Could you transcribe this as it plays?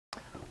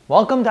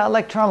Welcome to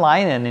electron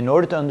line, and in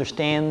order to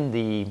understand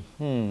the,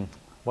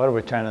 what are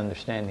we trying to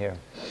understand here?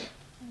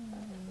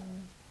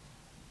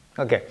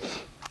 Okay.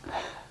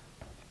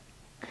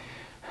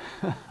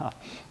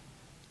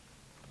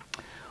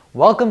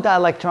 Welcome to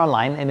electron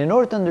line, and in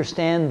order to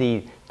understand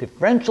the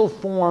differential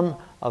form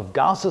of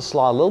Gauss's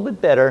law a little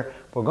bit better,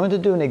 we're going to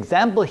do an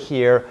example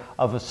here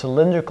of a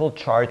cylindrical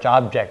charge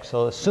object.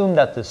 So assume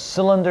that the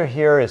cylinder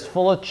here is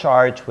full of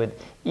charge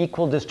with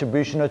equal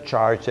distribution of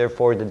charge,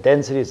 therefore the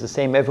density is the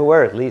same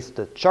everywhere, at least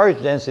the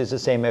charge density is the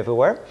same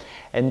everywhere.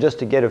 And just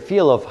to get a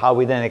feel of how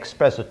we then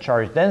express a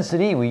charge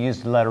density, we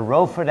use the letter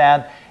rho for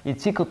that.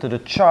 It's equal to the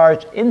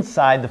charge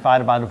inside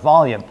divided by the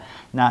volume.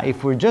 Now,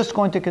 if we're just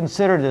going to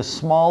consider this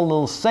small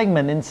little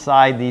segment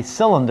inside the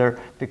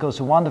cylinder, because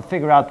we want to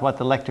figure out what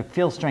the electric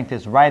field strength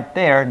is right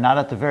there, not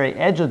at the very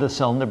edge of the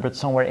cylinder, but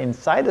somewhere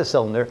inside the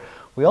cylinder,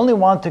 we only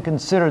want to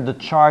consider the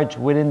charge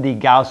within the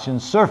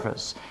Gaussian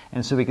surface.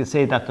 And so we can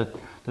say that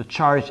the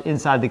charge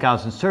inside the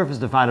Gaussian surface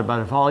divided by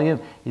the volume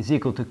is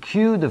equal to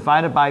Q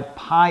divided by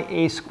pi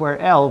a square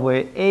L,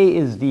 where a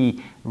is the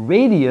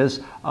radius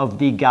of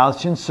the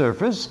Gaussian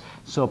surface.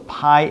 So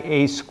pi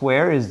a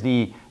square is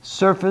the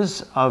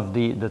surface of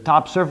the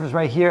top surface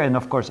right here, and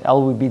of course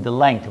L would be the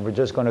length. And we're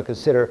just going to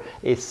consider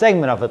a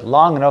segment of it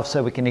long enough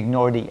so we can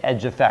ignore the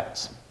edge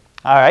effects.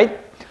 All right.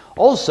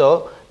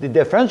 Also, the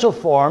differential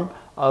form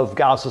of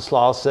Gauss's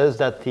law says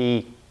that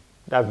the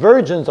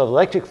divergence of the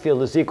electric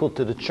field is equal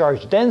to the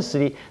charge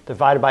density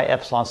divided by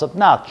epsilon sub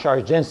naught.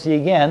 Charge density,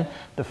 again,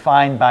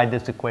 defined by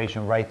this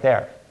equation right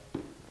there.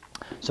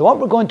 So what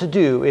we're going to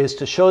do is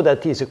to show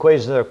that these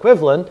equations are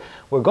equivalent.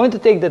 We're going to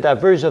take the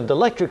divergence of the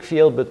electric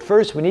field, but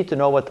first we need to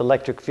know what the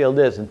electric field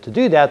is. And to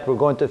do that, we're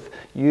going to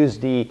use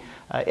the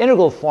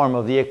integral form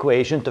of the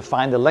equation to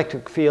find the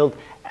electric field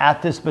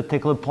at this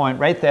particular point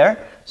right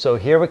there. So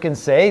here we can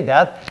say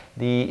that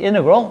the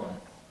integral,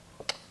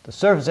 the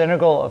surface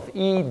integral of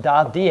E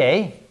dot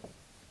dA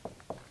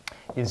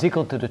is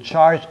equal to the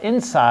charge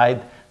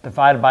inside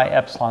divided by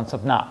epsilon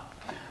sub naught.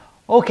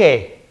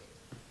 Okay,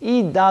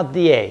 E dot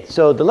dA.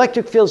 So the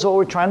electric field is what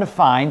we're trying to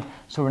find.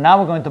 So now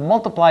we're going to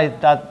multiply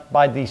that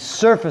by the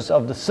surface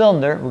of the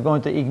cylinder. We're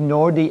going to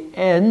ignore the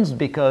ends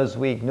because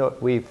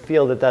we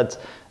feel that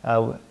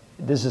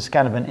this is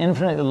kind of an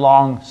infinitely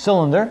long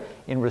cylinder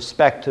in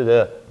respect to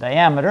the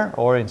diameter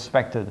or in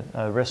respect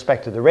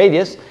to the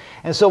radius.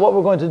 And so what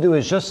we're going to do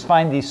is just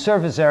find the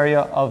surface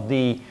area of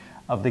the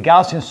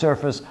Gaussian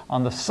surface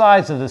on the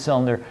sides of the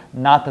cylinder,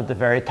 not at the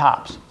very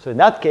tops. So in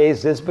that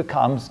case, this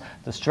becomes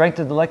the strength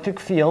of the electric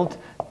field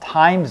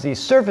times the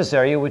surface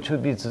area, which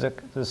would be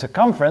the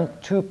circumference,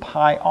 2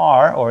 pi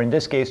r, or in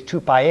this case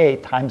 2 pi a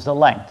times the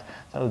length.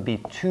 That would be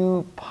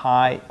 2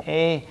 pi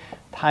a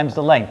times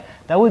the length.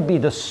 That would be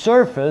the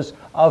surface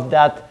of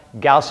that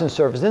Gaussian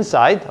surface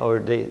inside, or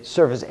the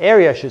surface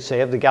area, I should say,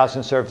 of the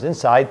Gaussian surface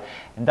inside,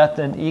 and that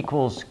then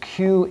equals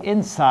Q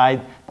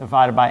inside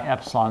divided by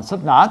epsilon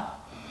sub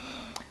naught.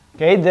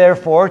 Okay,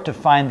 therefore, to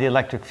find the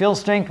electric field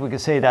strength, we can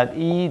say that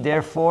E,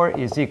 therefore,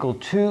 is equal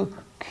to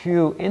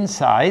Q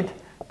inside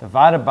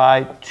divided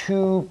by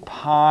 2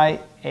 pi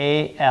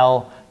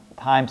AL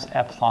times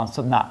epsilon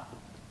sub naught.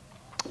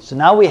 So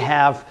now we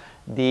have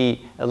the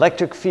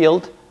electric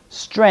field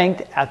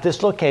strength at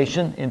this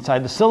location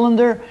inside the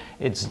cylinder.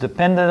 It's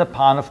dependent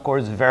upon, of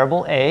course,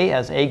 variable A.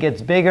 As A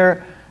gets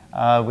bigger,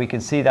 we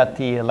can see that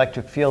the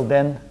electric field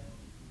then,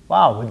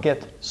 would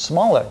get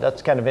smaller.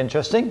 That's kind of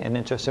interesting, an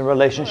interesting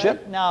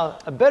relationship. Right. Now,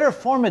 a better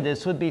form of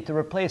this would be to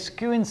replace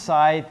Q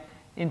inside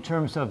in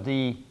terms of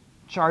the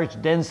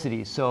charge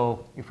density.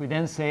 So if we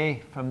then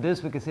say, from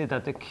this we can say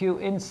that the Q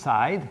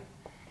inside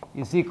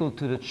is equal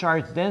to the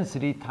charge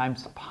density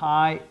times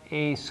pi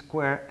a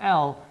square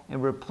L,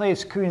 and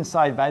replace Q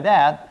inside by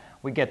that,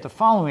 we get the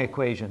following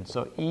equation.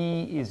 So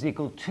E is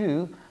equal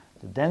to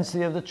the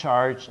density of the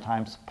charge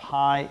times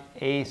pi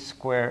a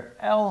square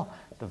L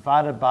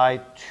divided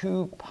by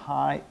 2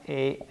 pi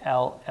a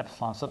L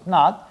epsilon sub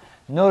naught.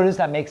 Notice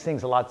that makes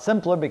things a lot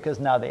simpler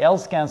because now the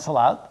L's cancel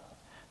out,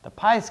 the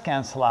pi's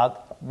cancel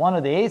out, one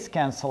of the a's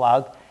cancel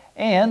out,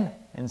 and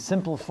in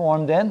simple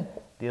form then,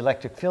 the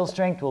electric field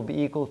strength will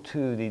be equal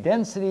to the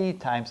density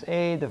times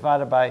A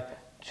divided by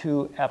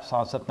 2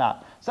 epsilon sub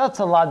naught. So that's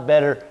a lot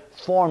better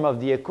form of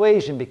the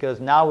equation because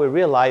now we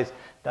realize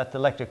that the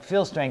electric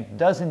field strength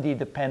does indeed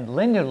depend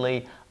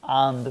linearly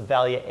on the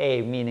value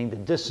A, meaning the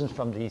distance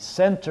from the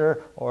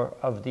center or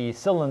of the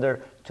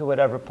cylinder to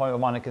whatever point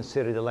we want to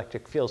consider the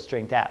electric field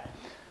strength at.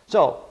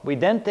 So we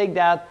then take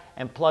that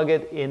and plug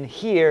it in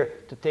here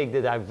to take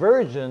the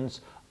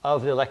divergence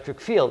of the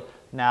electric field.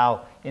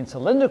 Now, in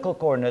cylindrical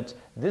coordinates,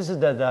 this is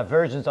the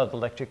divergence of the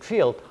electric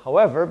field.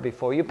 However,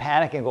 before you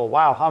panic and go,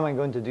 wow, how am I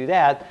going to do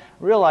that?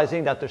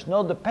 Realizing that there's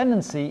no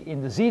dependency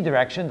in the z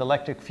direction. The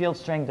electric field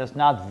strength does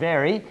not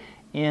vary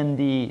in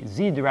the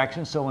z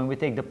direction. So when we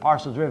take the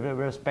partial derivative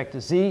with respect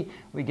to z,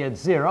 we get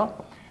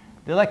 0.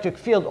 The electric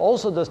field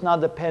also does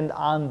not depend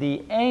on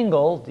the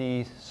angle,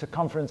 the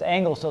circumference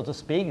angle, so to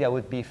speak. That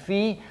would be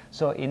phi.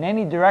 So in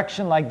any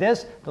direction like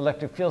this, the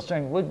electric field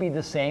strength would be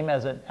the same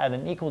as at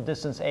an equal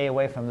distance a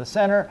away from the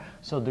center.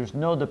 So there's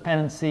no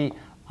dependency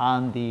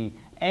on the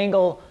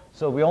angle.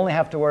 So we only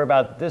have to worry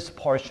about this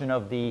portion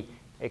of the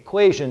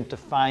equation to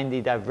find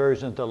the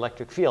divergence of the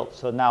electric field.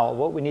 So now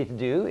what we need to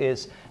do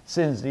is,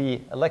 since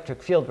the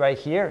electric field right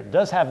here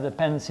does have a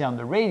dependency on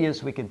the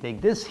radius, we can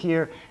take this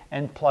here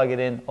and plug it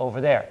in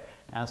over there.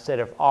 Now, instead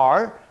of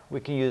r, we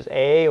can use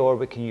a, or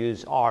we can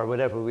use r,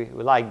 whatever we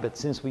like. But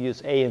since we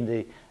use a in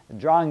the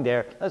drawing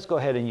there, let's go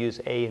ahead and use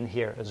a in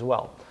here as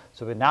well.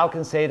 So we now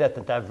can say that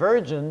the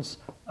divergence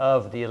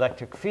of the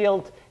electric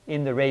field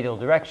in the radial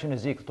direction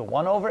is equal to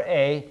 1 over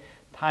a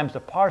times the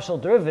partial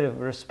derivative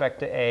with respect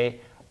to a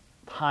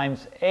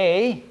times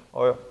a,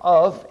 or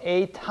of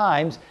a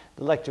times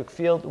the electric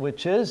field,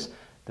 which is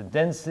the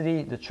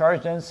density, the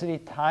charge density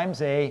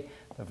times a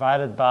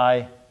divided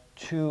by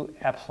 2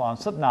 epsilon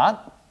sub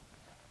naught.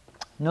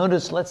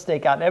 Notice, let's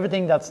take out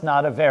everything that's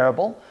not a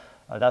variable.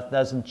 That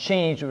doesn't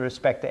change with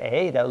respect to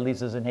a. That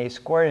leaves us an a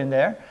squared in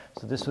there.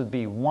 So this would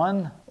be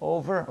 1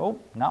 over, oh,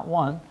 not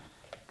 1,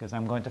 because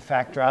I'm going to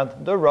factor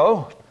out the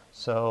rho.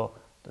 So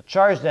the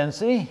charge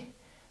density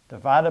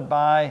divided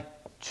by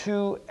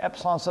 2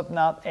 epsilon sub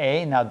naught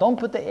a. Now don't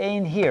put the a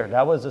in here.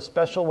 That was a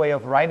special way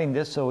of writing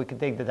this so we could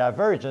take the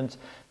divergence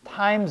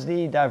times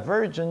the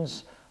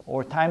divergence,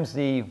 or times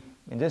the,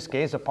 in this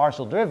case, the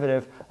partial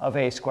derivative of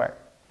a squared.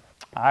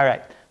 All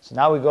right, so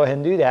now we go ahead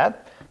and do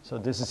that. So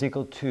this is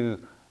equal to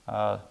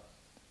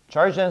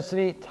charge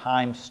density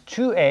times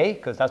 2a,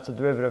 because that's the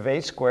derivative of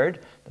a squared,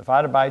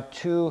 divided by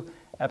 2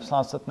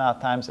 epsilon sub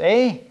naught times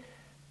a.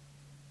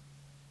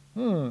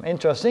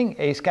 Interesting.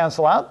 A's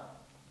cancel out.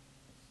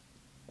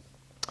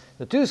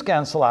 The 2's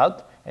cancel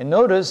out. And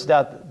notice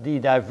that the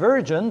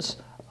divergence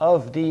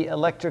of the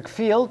electric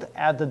field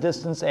at the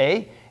distance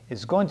a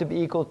is going to be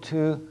equal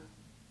to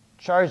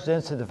charge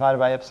density divided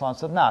by epsilon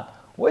sub naught,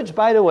 which,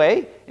 by the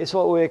way, is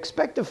what we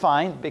expect to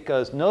find,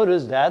 because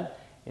notice that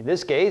in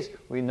this case,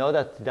 we know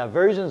that the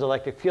divergence of the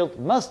electric field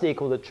must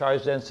equal the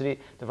charge density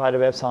divided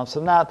by epsilon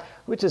sub naught,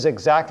 which is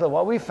exactly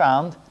what we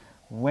found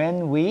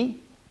when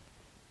we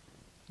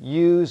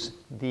use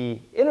the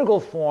integral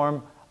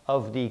form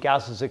of the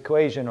Gauss's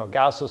equation, or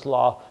Gauss's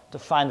law, to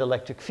find the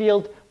electric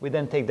field. We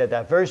then take the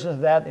divergence of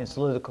that in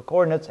cylindrical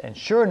coordinates, and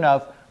sure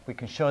enough, we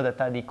can show that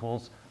that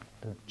equals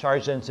the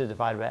charge density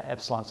divided by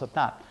epsilon sub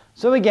naught.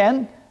 So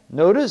again,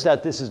 notice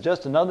that this is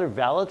just another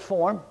valid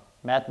form,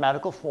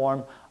 mathematical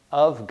form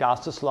of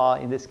Gauss's law.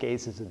 In this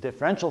case, it's a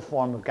differential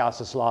form of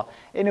Gauss's law,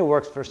 and it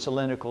works for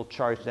cylindrical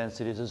charge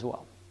densities as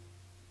well.